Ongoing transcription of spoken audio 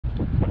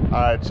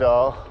Alright,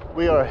 y'all,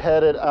 we are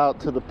headed out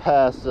to the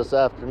pass this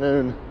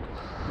afternoon.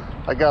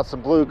 I got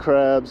some blue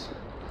crabs.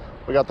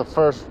 We got the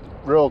first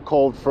real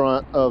cold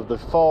front of the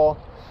fall.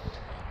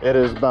 It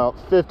is about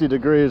 50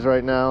 degrees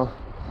right now.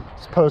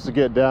 It's supposed to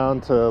get down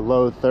to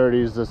low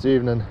 30s this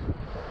evening.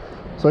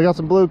 So I got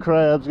some blue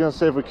crabs. Gonna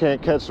see if we can't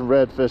catch some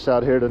redfish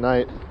out here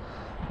tonight.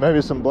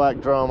 Maybe some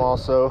black drum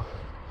also.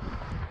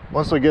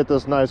 Once we get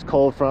this nice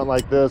cold front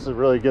like this, it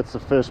really gets the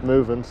fish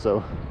moving.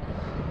 So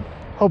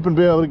hoping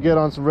to be able to get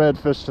on some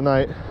redfish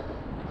tonight.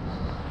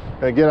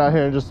 Gonna get out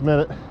here in just a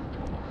minute.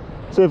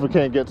 See if we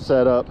can't get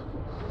set up.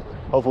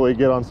 Hopefully we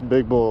get on some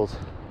big bulls.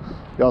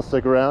 Y'all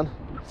stick around,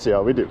 see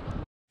how we do.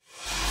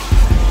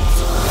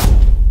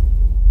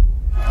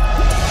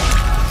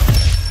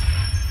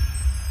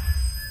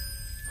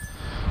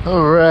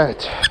 All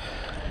right,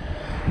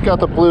 got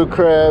the blue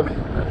crab.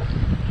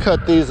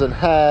 Cut these in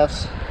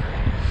halves.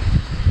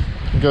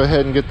 Go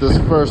ahead and get this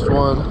first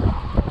one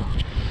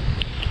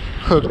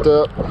hooked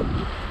up.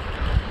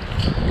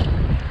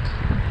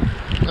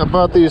 I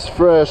bought these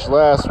fresh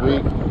last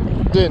week.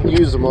 Didn't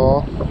use them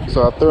all,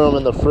 so I threw them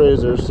in the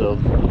freezer. So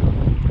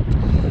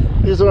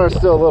these are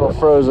still a little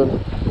frozen.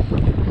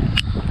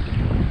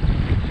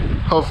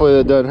 Hopefully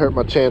that doesn't hurt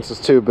my chances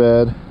too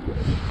bad.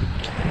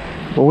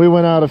 When we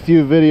went out a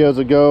few videos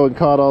ago and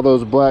caught all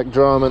those black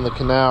drum in the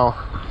canal,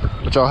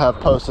 which I'll have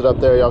posted up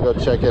there, y'all go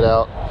check it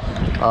out.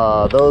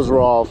 Those were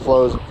all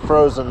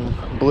frozen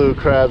blue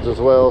crabs as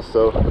well,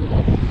 so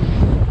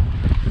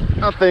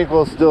I think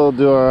we'll still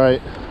do all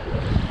right,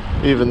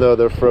 even though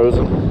they're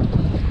frozen.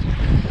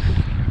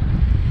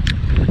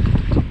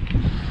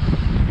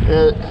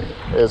 It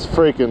is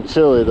freaking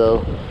chilly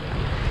though.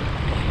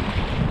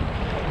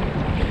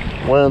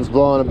 Wind's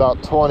blowing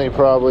about 20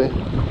 probably.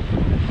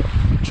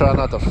 Try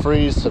not to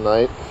freeze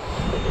tonight.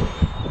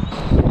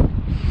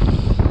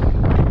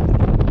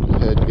 Go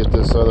ahead and get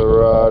this other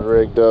rod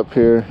rigged up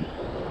here.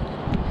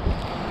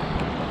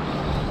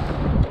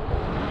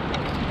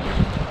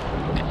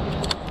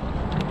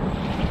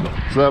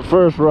 So that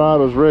first rod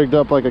was rigged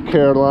up like a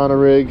Carolina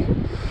rig.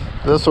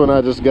 This one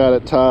I just got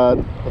it tied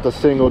with a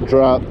single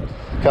drop,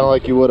 kind of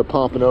like you would a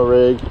pompano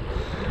rig.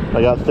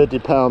 I got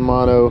 50-pound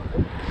mono.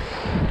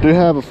 Do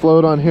have a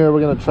float on here.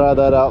 We're gonna try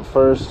that out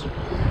first.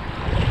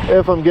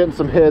 If I'm getting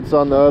some hits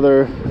on the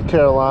other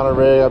Carolina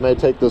rig, I may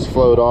take this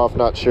float off.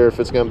 Not sure if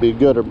it's gonna be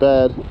good or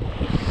bad.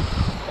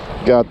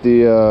 Got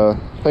the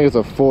I think it's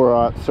a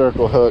 4/0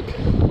 circle hook.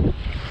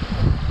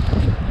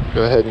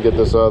 Go ahead and get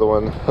this other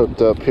one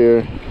hooked up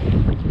here.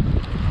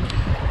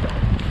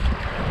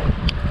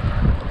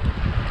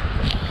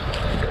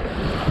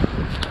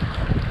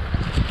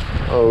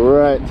 All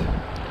right,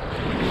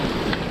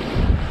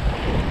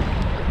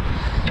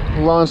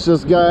 launch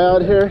this guy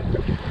out here.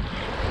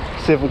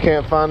 See if we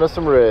can't find us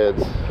some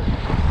reds.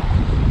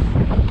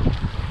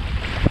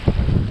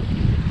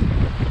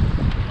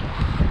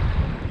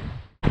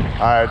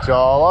 All right,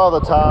 y'all, all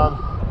the time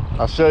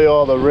I'll show you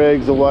all the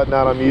rigs and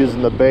whatnot I'm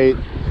using, the bait,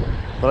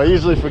 but I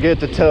usually forget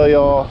to tell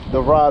y'all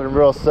the rod and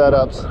reel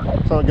setups, so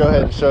I'm gonna go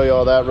ahead and show you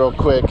all that real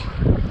quick.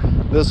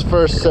 This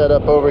first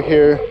setup over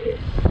here,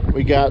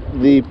 we got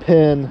the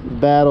Penn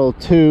Battle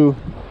 2.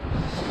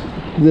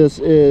 This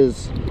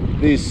is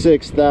the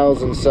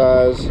 6,000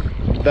 size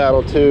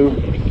Battle 2.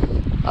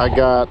 I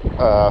got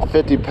a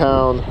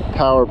 50-pound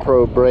Power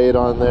Pro braid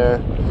on there,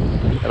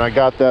 and I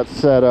got that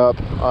set up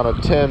on a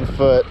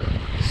 10-foot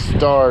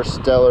Star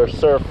Stellar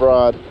surf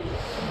rod.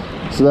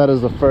 So that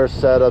is the first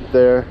setup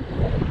there.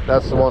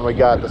 That's the one we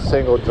got, the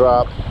single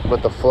drop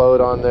with the float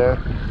on there.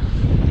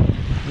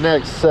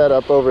 Next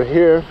setup over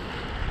here,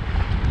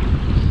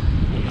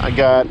 I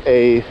got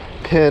a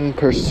Penn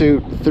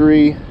Pursuit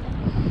 3.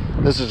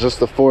 This is just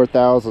the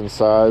 4,000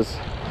 size,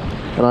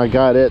 and I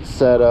got it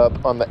set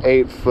up on the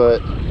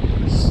 8-foot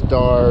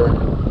Star.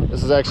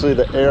 This is actually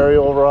the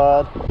aerial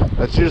rod.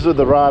 That's usually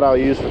the rod I'll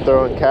use for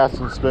throwing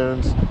casting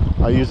spoons.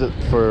 I use it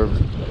for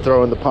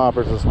throwing the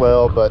poppers as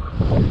well, but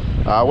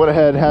I went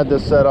ahead and had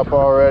this set up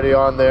already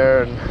on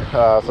there, and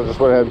so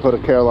just went ahead and put a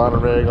Carolina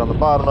rig on the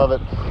bottom of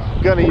it.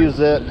 Gonna use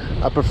it.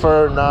 I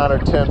prefer 9 or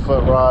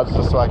 10-foot rods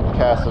just so I can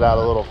cast it out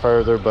a little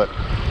further, but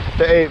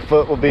the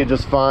 8-foot will be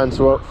just fine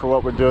for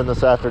what we're doing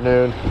this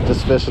afternoon.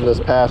 Just fishing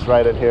this pass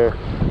right in here.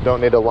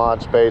 Don't need to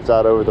launch baits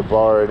out over the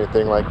bar or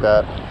anything like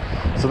that.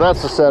 So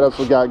that's the setups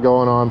we got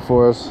going on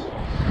for us.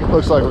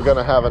 Looks like we're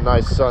gonna have a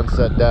nice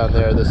sunset down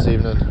there this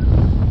evening.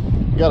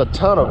 We got a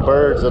ton of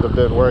birds that have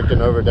been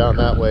working over down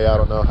that way. I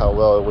don't know how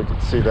well we can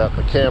see that in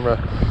the camera,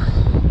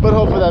 but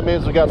hopefully that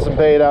means we got some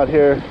bait out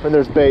here. When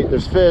there's bait,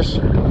 there's fish.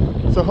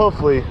 So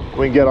hopefully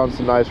we can get on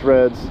some nice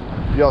reds.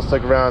 Y'all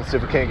stick around and see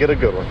if we can't get a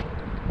good one.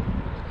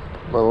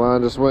 My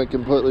line just went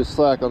completely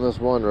slack on this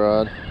one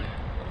rod.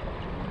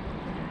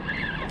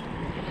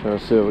 Trying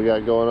to see what we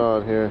got going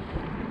on here.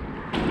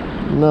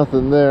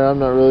 Nothing there. I'm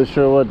not really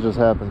sure what just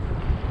happened.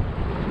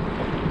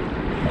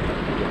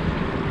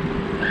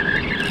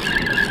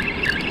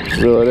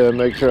 Really didn't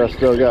make sure I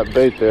still got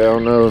bait there. I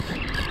don't know if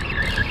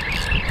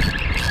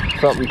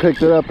something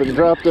picked it up and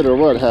dropped it or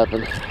what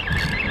happened.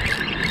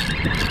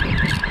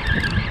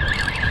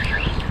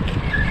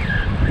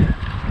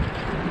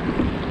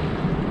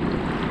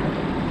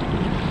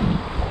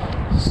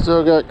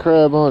 Still got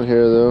crab on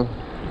here though.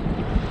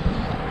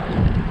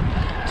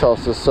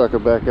 Toss this sucker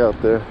back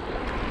out there.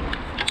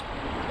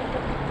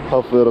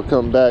 Hopefully it'll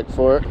come back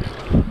for it.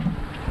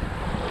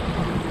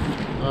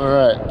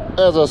 Alright,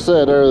 as I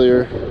said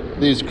earlier,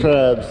 these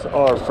crabs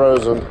are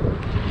frozen.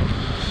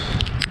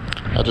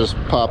 I just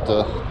popped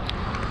the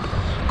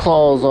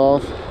claws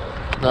off.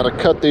 Now to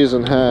cut these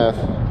in half,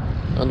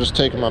 I'm just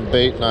taking my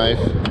bait knife,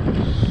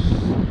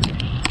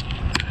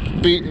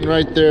 beating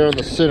right there on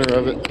the center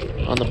of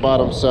it, on the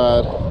bottom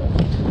side,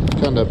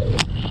 kind of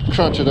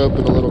crunch it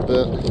open a little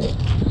bit,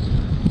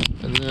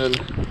 and then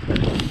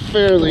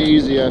fairly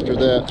easy after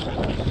that,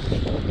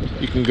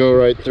 you can go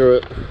right through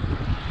it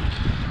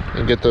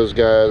and get those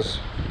guys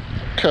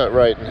cut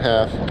right in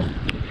half.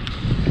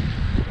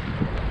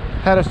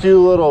 Had a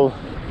few little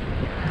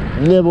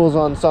nibbles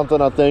on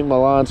something. I think my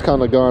line's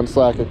kind of gone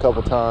slack a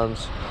couple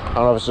times. I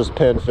don't know if it's just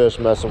pinfish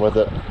messing with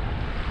it,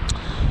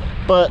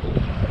 but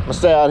I'm gonna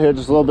stay out here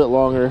just a little bit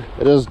longer.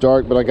 It is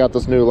dark, but I got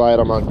this new light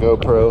on my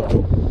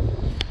GoPro,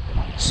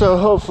 so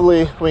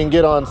hopefully we can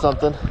get on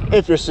something.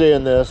 If you're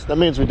seeing this, that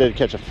means we did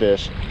catch a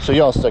fish, so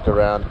y'all stick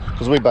around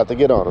because we about to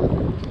get on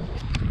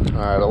them.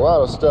 All right, a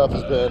lot of stuff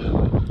has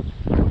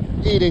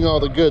been eating all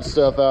the good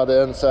stuff out of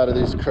the inside of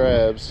these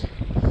crabs,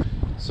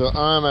 so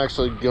I'm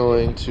actually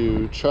going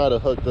to try to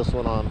hook this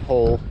one on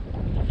whole,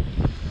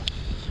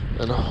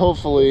 and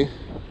hopefully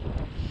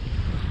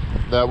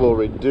that will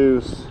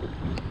reduce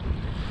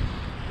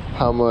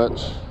how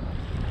much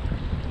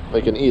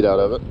they can eat out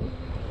of it.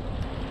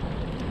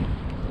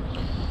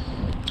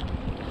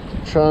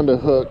 Trying to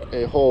hook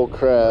a whole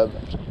crab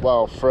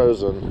while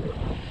frozen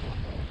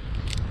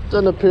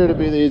doesn't appear to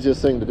be the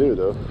easiest thing to do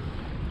though.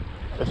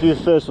 If you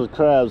fish with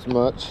crabs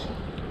much,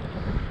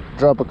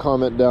 drop a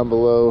comment down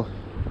below.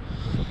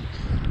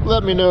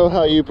 Let me know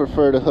how you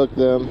prefer to hook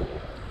them.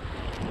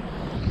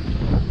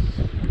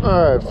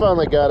 Alright,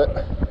 finally got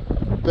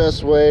it.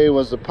 Best way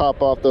was to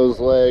pop off those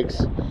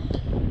legs,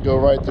 go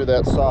right through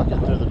that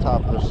socket through the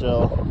top of the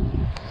shell.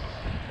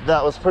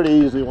 That was pretty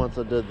easy once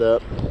I did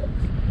that.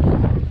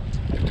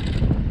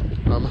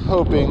 I'm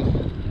hoping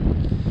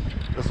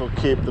this will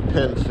keep the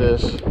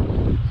pinfish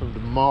from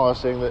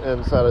demolishing the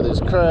inside of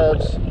these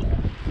crabs,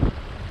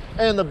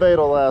 and the bait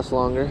will last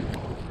longer.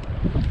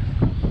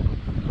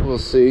 We'll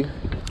see.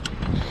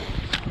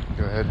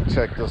 Go ahead and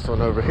check this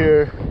one over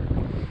here.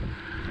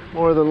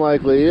 More than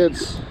likely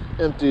it's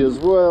empty as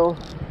well.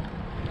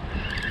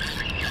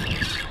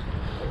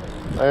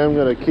 I am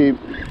going to keep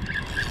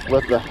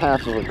with the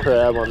half of a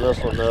crab on this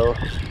one though,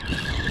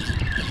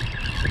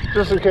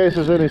 just in case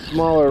there's any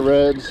smaller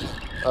reds.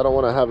 I don't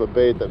want to have a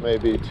bait that may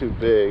be too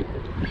big,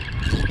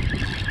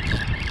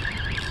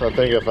 so I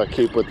think if I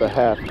keep with the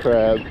half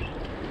crab,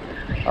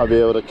 I'll be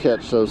able to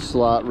catch those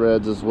slot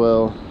reds as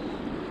well.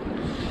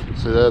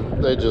 See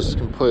that they just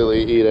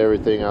completely eat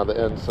everything out of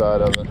the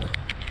inside of it.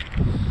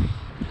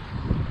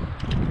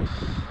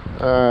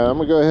 Alright, I'm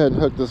gonna go ahead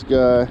and hook this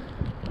guy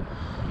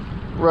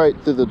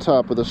right through the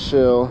top of the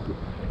shell,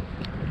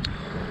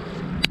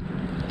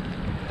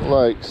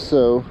 like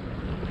so.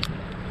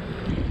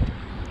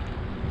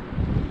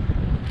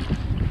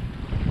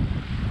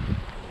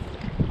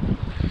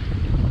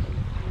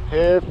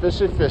 Here,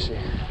 fishy, fishy.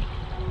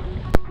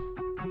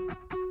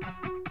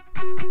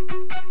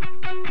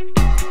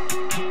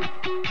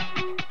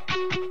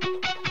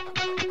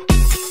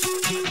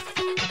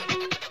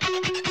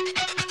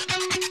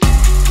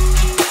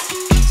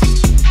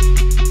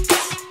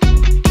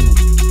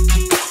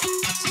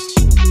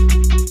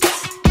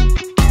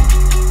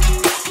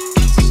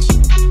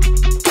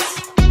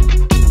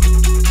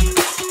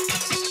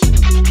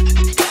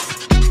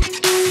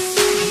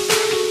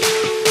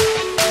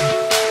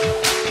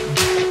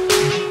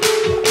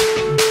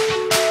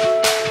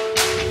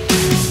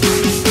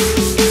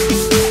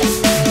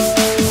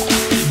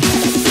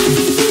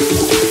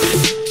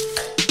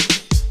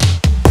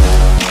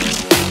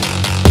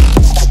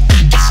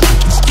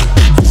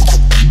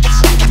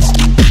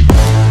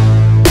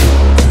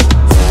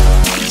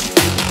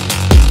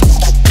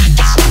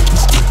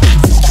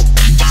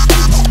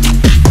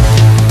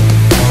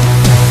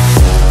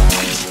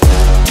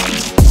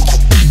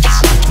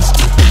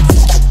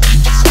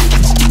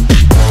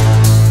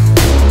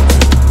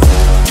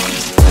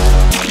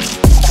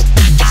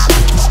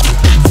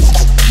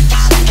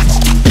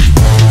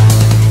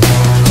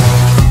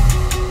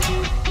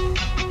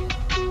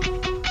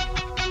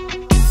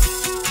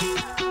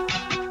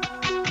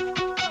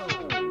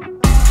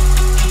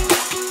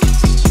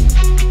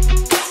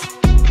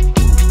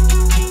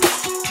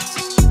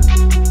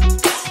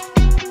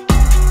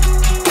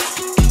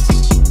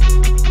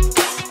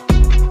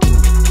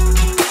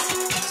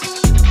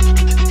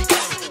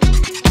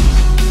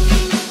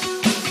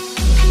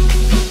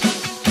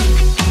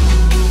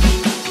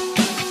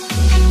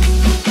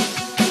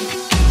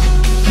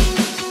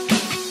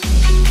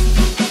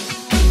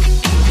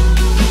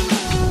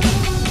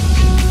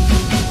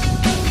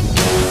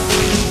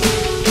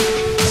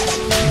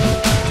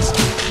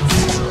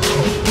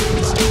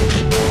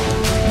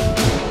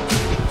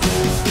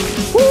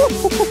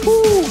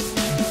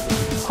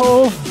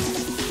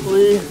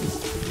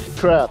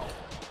 crap.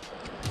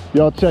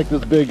 Y'all check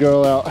this big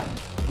girl out.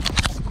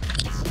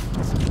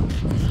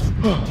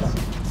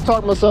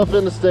 Talked myself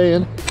into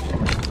staying.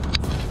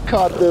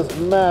 Caught this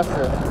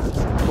massive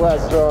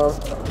black drum.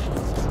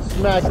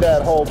 Smacked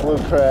that whole blue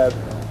crab.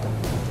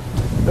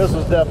 This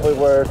was definitely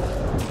worth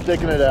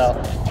sticking it out.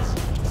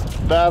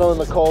 Battling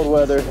the cold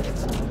weather,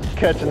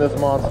 catching this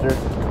monster.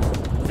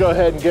 Go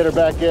ahead and get her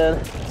back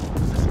in.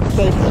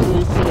 Safe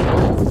release here.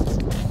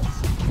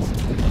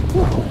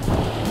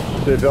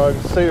 See if y'all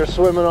can see her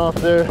swimming off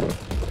there.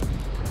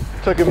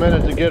 Took a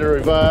minute to get her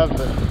revived,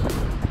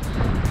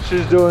 but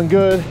she's doing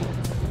good.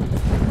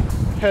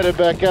 Headed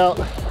back out.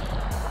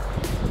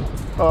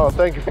 Oh,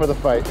 thank you for the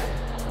fight.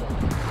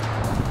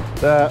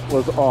 That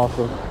was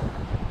awesome.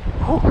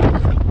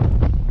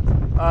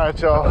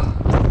 Alright, y'all.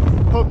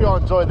 Hope y'all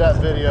enjoyed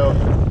that video.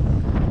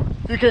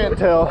 If you can't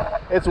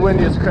tell, it's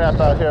windy as crap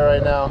out here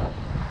right now.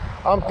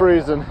 I'm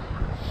freezing.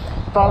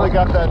 Finally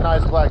got that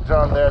nice black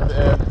drum there at the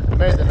end.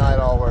 Made the night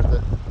all worth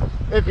it.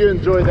 If you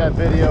enjoyed that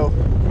video,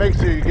 make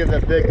sure you give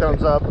that big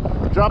thumbs up.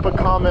 Drop a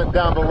comment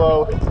down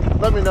below.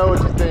 Let me know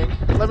what you think.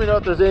 Let me know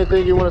if there's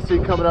anything you want to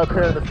see coming up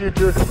here in the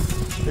future.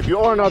 If you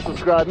are not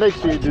subscribed, make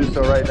sure you do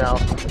so right now.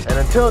 And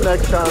until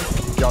next time,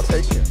 y'all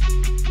take care.